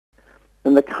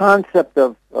And the concept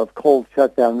of cold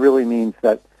shutdown really means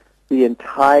that the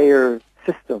entire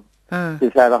system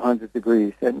is at 100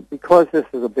 degrees. And because this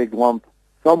is a big lump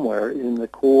somewhere in the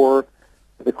core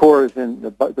is in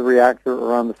the reactor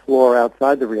or on the floor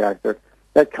outside the reactor,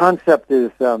 that concept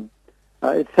is,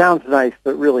 it sounds nice,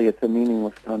 but really it's a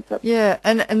meaningless concept. Yeah,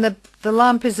 and the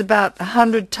lump is about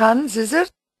 100 tons, is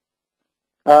it?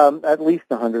 At least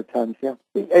 100 tons, yeah.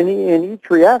 In each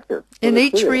reactor. In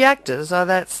each reactor, so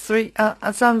that's three.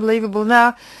 That's unbelievable.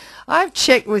 Now, I've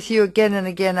checked with you again and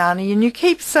again, Arnie, and you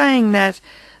keep saying that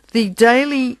the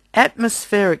daily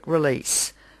atmospheric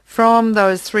release from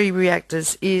those three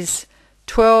reactors is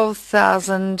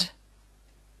 12,000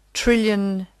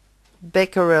 trillion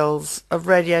becquerels of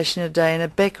radiation a day, and a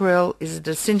becquerel is a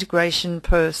disintegration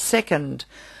per second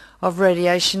of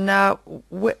radiation. Now,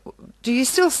 do you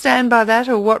still stand by that,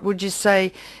 or what would you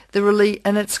say the release?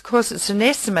 And it's, of course, it's an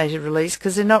estimated release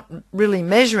because they're not really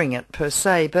measuring it per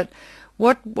se. But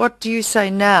what do you say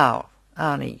now,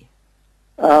 Arnie?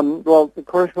 Well, of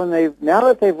course, now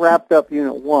that they've wrapped up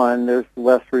Unit 1, there's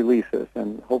less releases,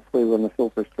 and hopefully when the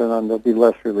filters turn on, there'll be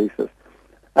less releases.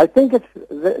 I think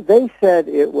they said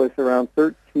it was around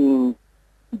 13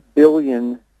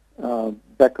 billion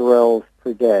becquerels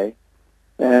per day.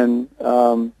 And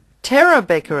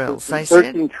terabecquerels, they said.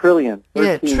 13 trillion.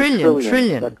 13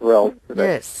 trillion becquerels per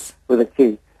day. Yes. With a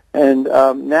T. And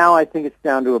now I think it's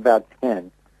down to about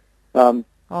 10. 10.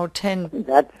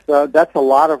 That's a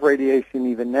lot of radiation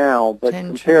even now, but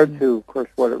compared to, of course,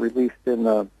 what it released in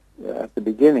at the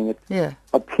beginning, it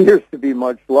appears to be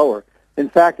much lower. In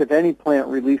fact, if any plant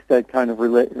released that kind of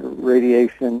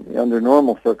radiation under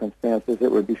normal circumstances,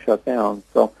 it would be shut down.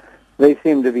 So they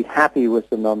seem to be happy with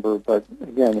the number, but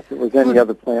again, if it was any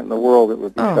other plant in the world, it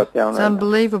would be shut down. It's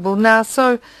unbelievable. Now,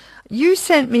 so you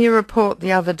sent me a report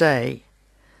the other day,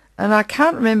 and I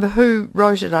can't remember who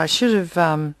wrote it. I should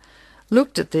have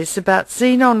looked at this, about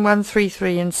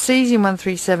xenon-133 and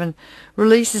cesium-137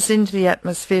 releases into the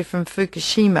atmosphere from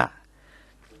Fukushima.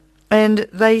 And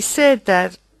they said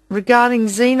that regarding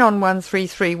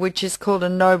xenon-133, which is called a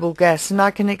noble gas, and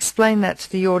I can explain that to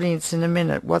the audience in a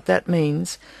minute, what that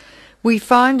means, we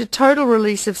find a total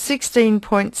release of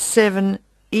 16.7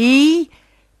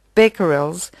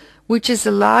 becquerels, which is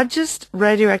the largest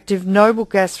radioactive noble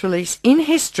gas release in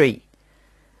history,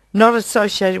 not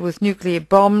associated with nuclear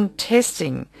bomb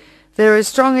testing. There is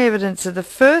strong evidence that the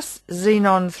first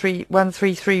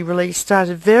xenon-133 release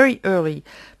started very early,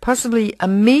 possibly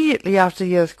immediately after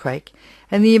the earthquake,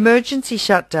 and the emergency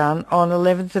shutdown on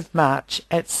 11th of March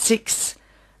at 6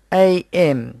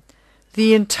 a.m.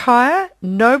 The entire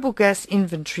noble gas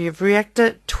inventory of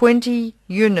reactor 20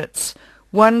 units,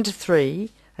 1 to 3,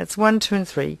 that's 1, 2 and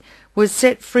 3, was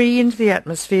set free into the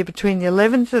atmosphere between the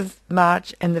 11th of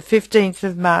March and the 15th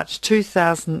of March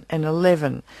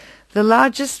 2011. The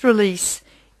largest release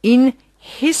in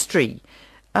history.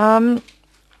 Do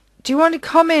you want to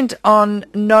comment on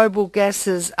noble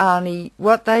gases, Arnie,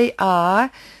 what they are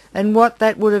and what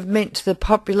that would have meant to the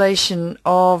population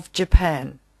of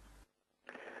Japan?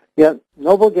 Yeah,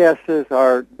 noble gases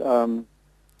are in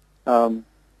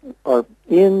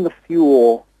the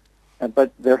fuel,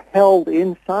 but they're held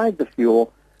inside the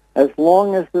fuel as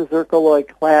long as the zircaloy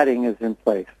cladding is in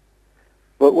place.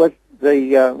 But what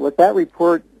that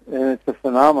report, and it's a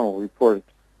phenomenal report,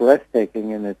 it's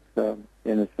breathtaking in its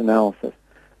analysis.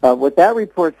 What that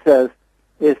report says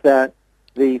is that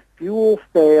the fuel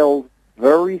failed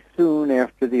very soon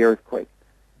after the earthquake.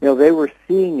 You know, they were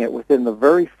seeing it within the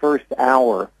very first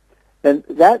hour, and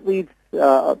that leads.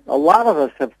 A lot of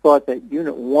us have thought that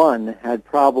Unit 1 had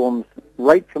problems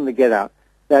right from the get-out,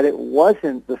 that it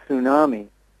wasn't the tsunami,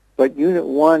 but Unit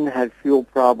 1 had fuel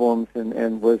problems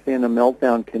and was in a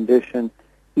meltdown condition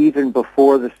even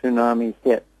before the tsunami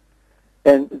hit.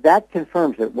 And that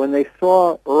confirms it. When they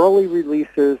saw early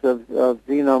releases of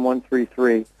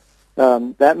xenon-133,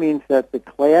 that means that the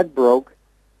clad broke,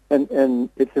 and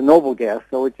it's a noble gas,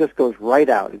 so it just goes right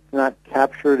out. It's not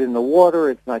captured in the water,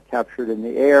 it's not captured in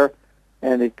the air,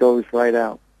 and it goes right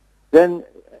out. Then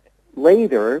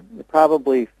later,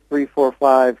 probably 3, 4,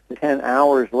 5 to 10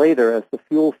 hours later, as the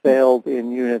fuel failed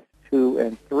in Units 2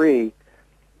 and 3,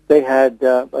 they had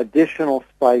additional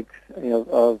spikes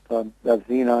of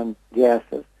xenon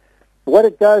gases. What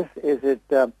it does is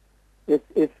it's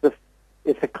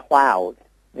a cloud.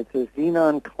 It's a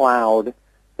xenon cloud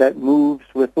that moves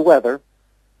with the weather,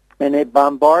 and it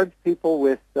bombards people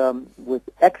with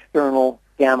external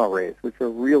gamma rays, which are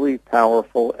really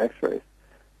powerful X-rays.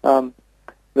 So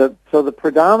the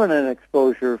predominant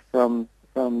exposure from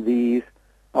these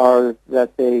are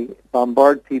that they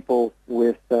bombard people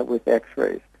with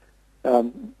X-rays.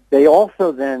 They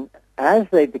also then as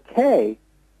they decay,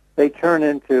 they turn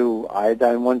into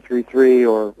iodine-133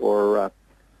 or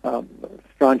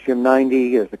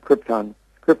strontium-90 as a krypton.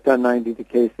 Krypton-90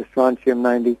 decays to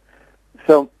strontium-90.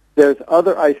 So there's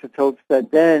other isotopes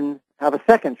that then have a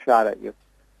second shot at you.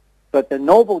 But the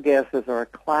noble gases are a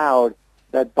cloud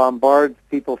that bombards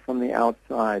people from the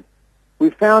outside. We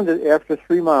found that after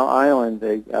 3 Mile Island,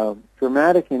 a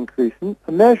dramatic increase,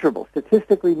 a measurable,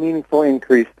 statistically meaningful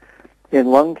increase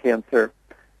in lung cancer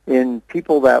in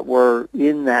people that were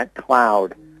in that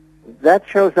cloud. That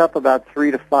shows up about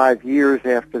 3 to 5 years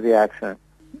after the accident.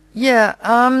 Yeah,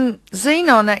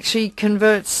 xenon actually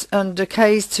converts and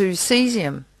decays to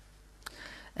cesium,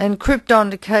 and krypton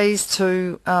decays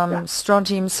to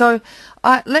strontium. So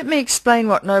let me explain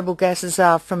what noble gases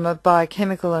are from a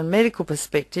biochemical and medical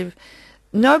perspective.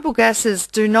 Noble gases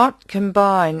do not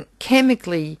combine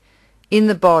chemically in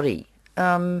the body,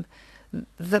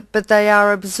 but they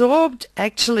are absorbed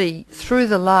actually through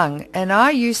the lung, and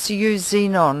I used to use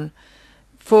xenon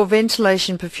for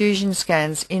ventilation perfusion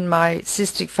scans in my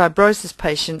cystic fibrosis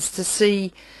patients to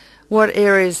see what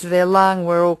areas of their lung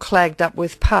were all clogged up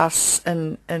with pus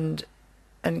and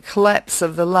collapse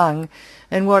of the lung,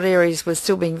 and what areas were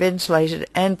still being ventilated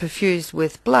and perfused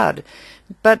with blood.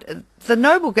 But the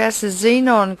noble gases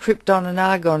xenon, krypton and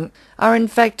argon are in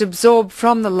fact absorbed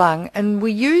from the lung, and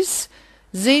we use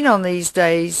xenon these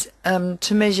days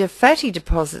to measure fatty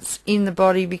deposits in the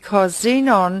body, because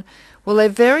xenon, well, they're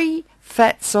very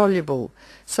fat soluble,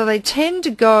 so they tend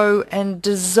to go and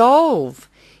dissolve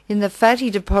in the fatty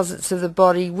deposits of the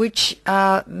body, which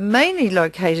are mainly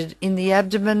located in the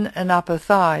abdomen and upper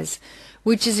thighs,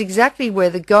 which is exactly where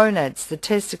the gonads, the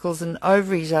testicles and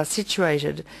ovaries, are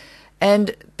situated.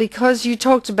 And because you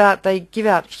talked about they give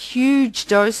out huge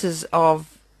doses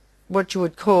of what you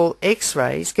would call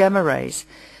X-rays, gamma rays,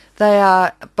 they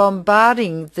are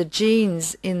bombarding the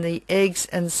genes in the eggs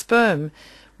and sperm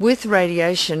with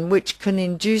radiation, which can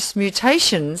induce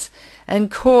mutations and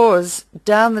cause,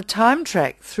 down the time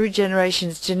track through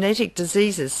generations, genetic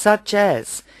diseases such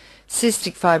as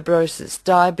cystic fibrosis,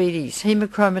 diabetes,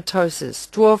 hemochromatosis,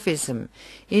 dwarfism,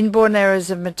 inborn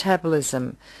errors of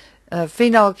metabolism,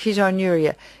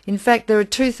 phenylketonuria. In fact, there are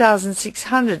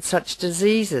 2,600 such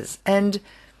diseases, and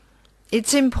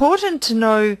it's important to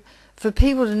know, for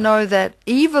people to know, that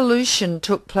evolution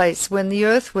took place when the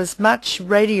Earth was much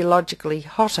radiologically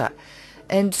hotter,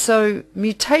 and so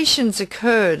mutations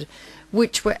occurred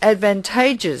which were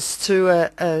advantageous to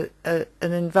an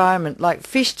environment. Like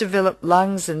fish develop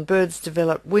lungs and birds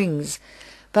develop wings.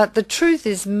 But the truth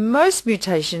is most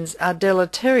mutations are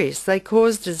deleterious. They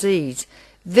cause disease.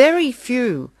 Very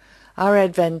few are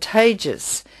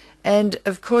advantageous. And,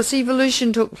 of course,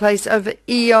 evolution took place over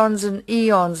eons and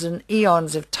eons and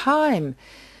eons of time.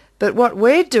 But what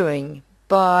we're doing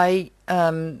by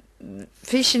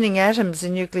fissioning atoms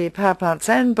in nuclear power plants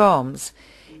and bombs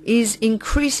is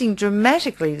increasing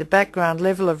dramatically the background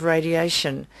level of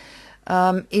radiation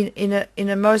in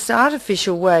a most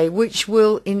artificial way, which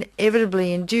will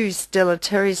inevitably induce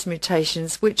deleterious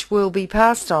mutations which will be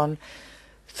passed on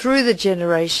through the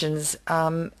generations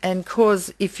and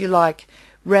cause, if you like,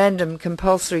 random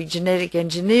compulsory genetic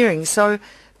engineering. So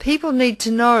people need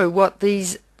to know what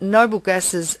these noble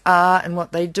gases are and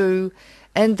what they do,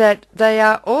 and that they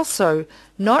are also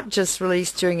not just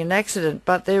released during an accident,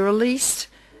 but they're released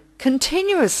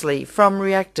continuously from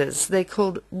reactors. They're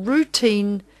called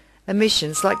routine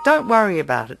emissions. Like, don't worry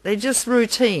about it. They're just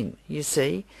routine, you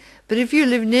see. But if you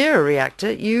live near a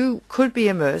reactor, you could be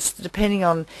immersed, depending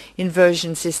on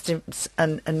inversion systems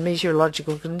and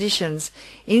meteorological conditions,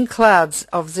 in clouds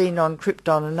of xenon,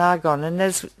 krypton and argon. And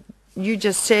as you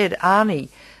just said, Arnie,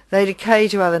 they decay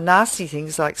to other nasty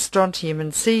things like strontium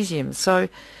and cesium. So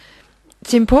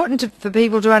it's important for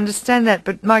people to understand that.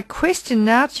 But my question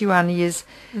now to you, Arnie, is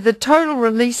the total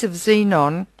release of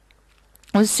xenon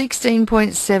was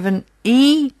 16.7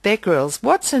 e-becquerels.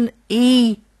 What's an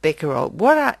e-becquerel?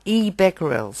 What are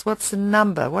e-becquerels? What's the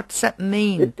number? What does that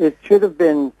mean? It should have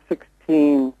been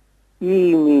 16.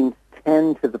 E means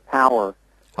 10 to the power.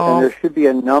 Oh. And there should be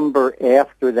a number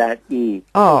after that E.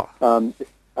 Oh.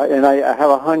 And I have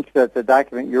a hunch that the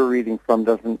document you're reading from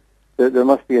doesn't. There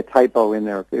must be a typo in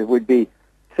there. It would be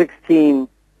 16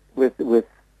 with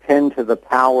 10 to the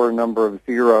power number of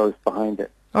zeros behind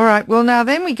it. All right. Well, now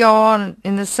then we go on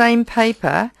in the same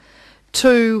paper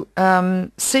to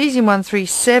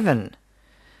cesium-137,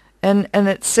 and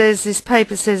it says, this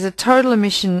paper says a total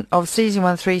emission of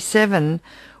cesium-137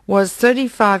 was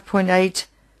 35.8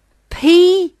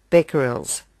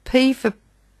 p-becquerels. P for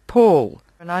Paul.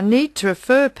 And I need to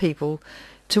refer people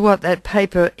to what that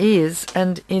paper is,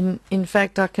 and in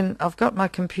fact I've got my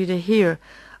computer here.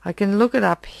 I can look it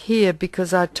up here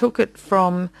because I took it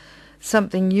from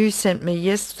something you sent me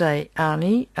yesterday,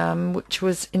 Arnie, which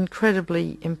was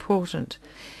incredibly important.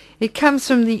 It comes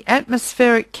from the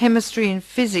Atmospheric Chemistry and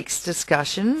Physics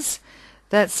Discussions.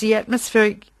 That's the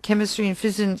Atmospheric Chemistry and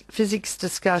Physics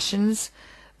Discussions,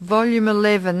 Volume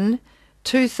 11,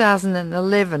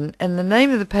 2011, and the name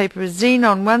of the paper is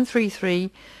Xenon-133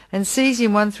 and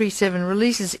Cesium-137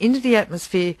 releases into the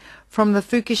atmosphere from the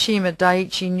Fukushima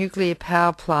Daiichi nuclear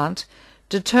power plant,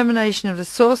 determination of the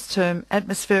source term,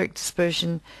 atmospheric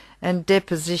dispersion and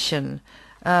deposition.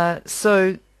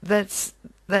 So that's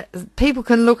that. People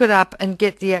can look it up and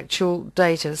get the actual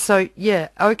data. So yeah,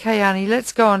 okay, Arnie,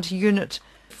 let's go on to Unit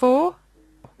 4.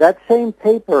 That same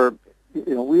paper,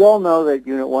 we all know that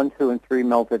Unit 1, 2, and 3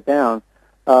 melted down.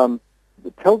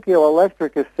 Tokyo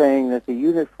Electric is saying that the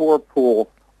Unit 4 pool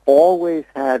always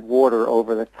had water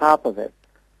over the top of it.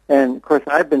 And, of course,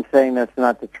 I've been saying that's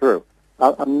not the truth.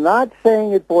 I'm not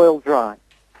saying it boiled dry,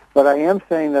 but I am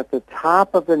saying that the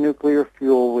top of the nuclear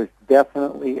fuel was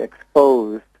definitely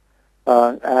exposed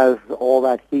as all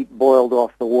that heat boiled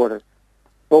off the water.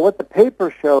 But what the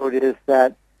paper showed is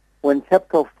that when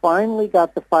TEPCO finally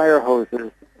got the fire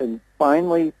hoses and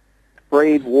finally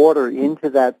sprayed water into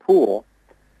that pool,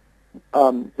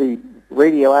 the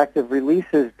radioactive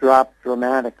releases dropped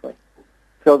dramatically.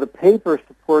 So the paper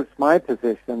supports my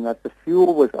position that the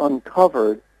fuel was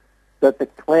uncovered, that the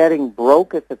cladding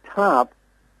broke at the top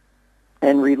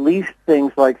and released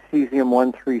things like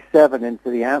cesium-137 into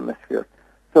the atmosphere.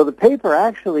 So the paper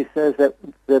actually says that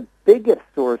the biggest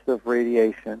source of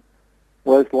radiation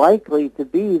was likely to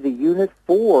be the Unit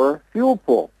 4 fuel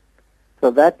pool. So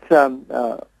that's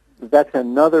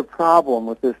another problem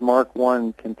with this Mark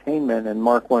 1 containment and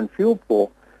Mark 1 fuel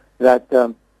pool, that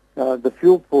the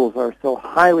fuel pools are so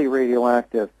highly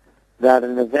radioactive that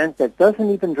an event that doesn't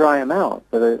even dry them out,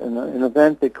 but an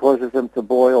event that causes them to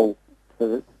boil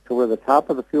to where the top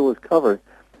of the fuel is covered,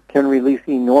 can release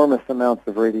enormous amounts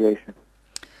of radiation.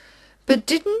 But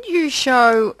didn't you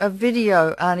show a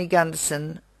video, Arnie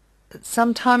Gundersen,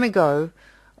 some time ago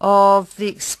of the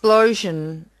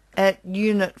explosion at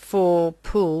Unit 4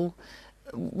 pool,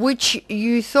 which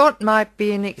you thought might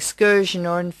be an excursion,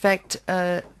 or in fact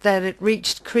that it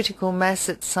reached critical mass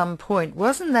at some point?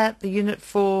 Wasn't that the Unit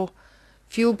 4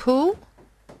 fuel pool?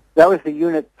 That was the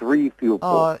Unit 3 fuel pool.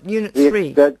 Oh, Unit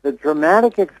 3. The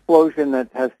dramatic explosion that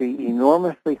has the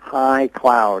enormously high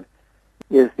cloud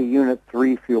is the Unit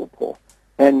 3 fuel pool.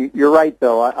 And you're right,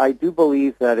 though. I do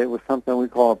believe that it was something we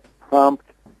call a prompt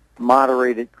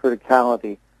moderated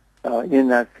criticality in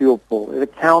that fuel pool. It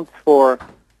accounts for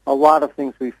a lot of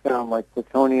things we found, like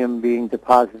plutonium being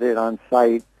deposited on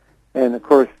site. And, of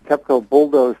course, TEPCO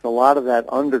bulldozed a lot of that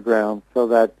underground so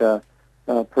that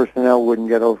personnel wouldn't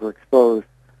get overexposed.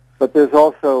 But there's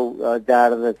also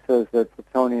data that says that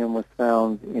plutonium was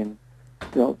found in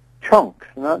chunks,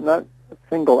 not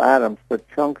single atoms, but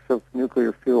chunks of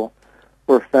nuclear fuel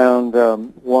were found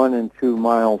 1 and 2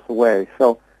 miles away.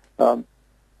 So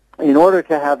in order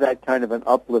to have that kind of an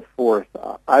uplift force,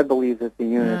 I believe that the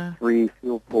Unit 3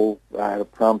 fuel pool had a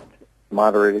prompt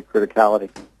moderated criticality.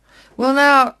 Well,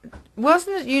 now,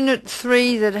 wasn't it Unit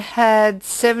 3 that had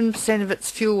 7% of its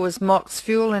fuel was MOX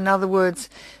fuel, in other words,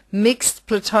 mixed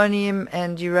plutonium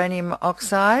and uranium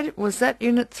oxide? Was that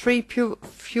Unit 3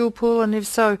 fuel pool, and if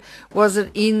so, was it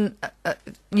in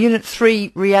Unit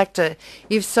 3 reactor?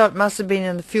 If so, it must have been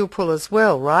in the fuel pool as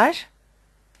well, right?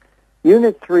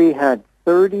 Unit 3 had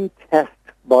 30 test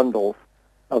bundles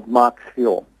of MOX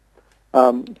fuel.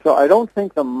 So I don't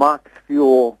think the MOX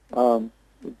fuel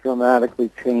dramatically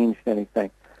changed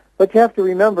anything. But you have to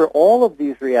remember, all of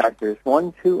these reactors,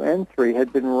 1, 2, and 3,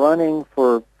 had been running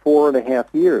for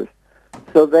 4.5 years.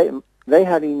 So they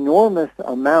had enormous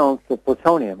amounts of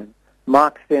plutonium. And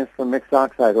MOX stands for mixed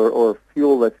oxide, or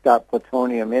fuel that's got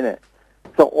plutonium in it.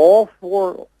 So all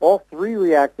 3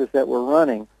 reactors that were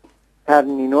running had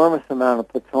an enormous amount of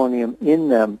plutonium in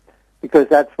them, because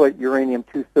that's what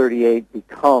uranium-238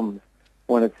 becomes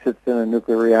when it sits in a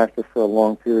nuclear reactor for a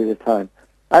long period of time.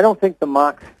 I don't think the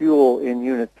MOX fuel in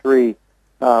Unit 3,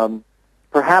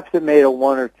 perhaps it made a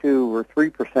 1 or 2 or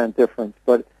 3% difference,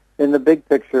 but in the big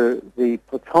picture, the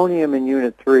plutonium in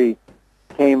Unit 3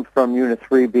 came from Unit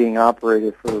 3 being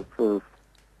operated for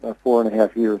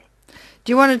 4.5 years.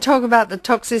 Do you want to talk about the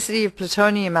toxicity of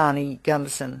plutonium, Arnie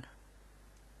Gundersen?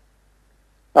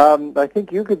 I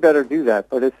think you could better do that,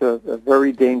 but it's a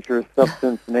very dangerous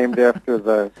substance named after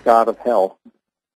the god of hell.